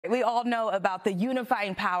we all know about the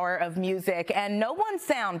unifying power of music, and no one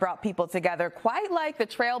sound brought people together quite like the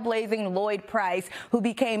trailblazing Lloyd Price, who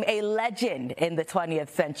became a legend in the 20th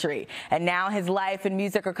century. And now his life and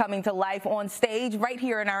music are coming to life on stage right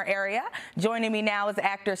here in our area. Joining me now is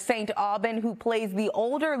actor Saint Aubyn, who plays the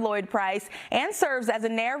older Lloyd Price and serves as a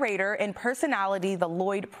narrator in Personality, the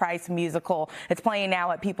Lloyd Price Musical. It's playing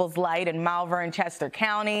now at People's Light in Malvern, Chester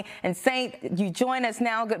County. And Saint, you join us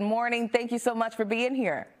now. Good morning. Thank you so much for being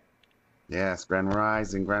here. Yes, Grand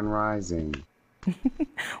Rising, Grand Rising.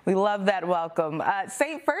 We love that welcome.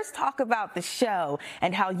 Saint, first talk about the show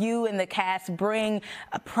and how you and the cast bring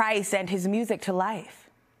Price and his music to life.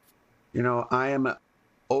 You know, I am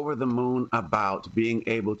over the moon about being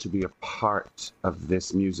able to be a part of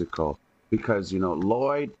this musical because, you know,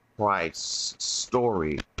 Lloyd Price's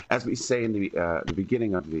story, as we say in the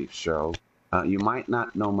beginning of the show, you might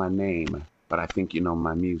not know my name, but I think you know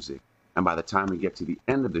my music. And by the time we get to the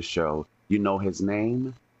end of the show, you know his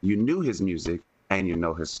name, you knew his music, and you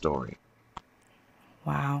know his story.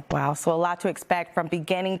 Wow, wow. So a lot to expect from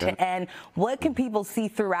beginning to end. What can people see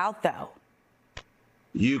throughout, though?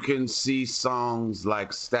 You can see songs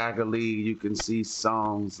like Stagger Lee. You can see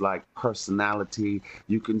songs like Personality.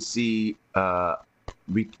 You can see,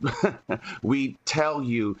 we tell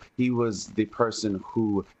you he was the person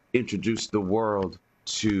who introduced the world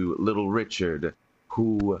to Little Richard,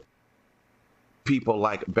 who people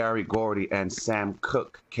like Barry Gordy and Sam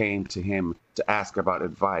Cooke came to him to ask about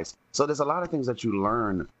advice. So there's a lot of things that you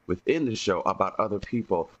learn within the show about other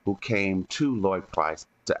people who came to Lloyd Price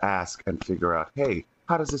to ask and figure out, hey,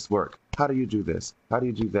 how does this work? How do you do this? How do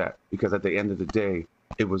you do that? Because at the end of the day,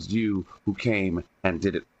 it was you who came and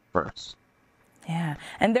did it first. Yeah,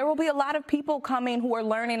 and there will be a lot of people coming who are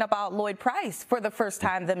learning about Lloyd Price for the first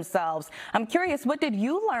time themselves. I'm curious, what did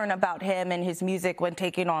you learn about him and his music when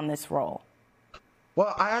taking on this role?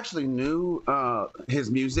 Well, I actually knew his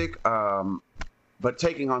music, but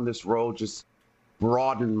taking on this role just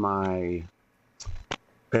broadened my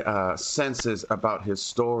senses about his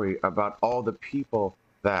story, about all the people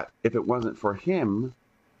that, if it wasn't for him,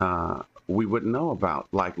 we wouldn't know about,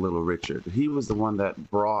 like Little Richard. He was the one that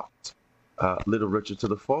brought Little Richard to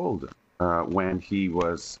the fold when he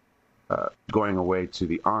was going away to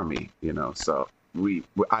the army, you know. So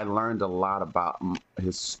I learned a lot about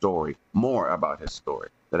his story, more about his story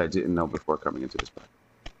that I didn't know before coming into this project.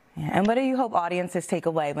 Yeah. And what do you hope audiences take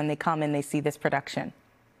away when they come and they see this production?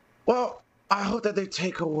 Well, I hope that they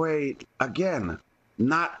take away, again,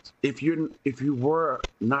 not if you were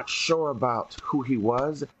not sure about who he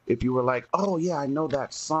was, if you were like, oh yeah, I know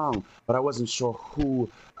that song, but I wasn't sure who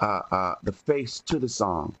the face to the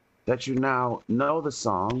song, that you now know the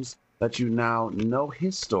songs, that you now know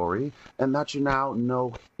his story, and that you now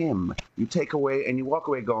know him. You take away and you walk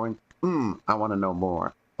away going, I want to know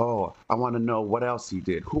more. Oh, I want to know what else he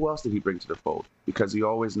did. Who else did he bring to the fold? Because you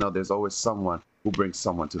always know there's always someone who brings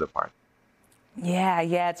someone to the party. Yeah,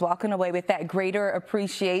 it's walking away with that greater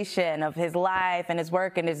appreciation of his life and his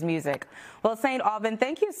work and his music. Well, Saint Aubyn,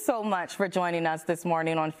 thank you so much for joining us this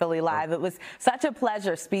morning on Philly Live. It was such a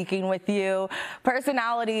pleasure speaking with you.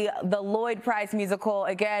 Personality, the Lloyd Price Musical,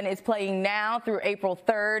 again, is playing now through April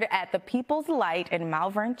 3rd at the People's Light in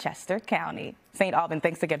Malvern, Chester County. Saint Aubyn,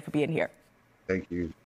 thanks again for being here. Thank you.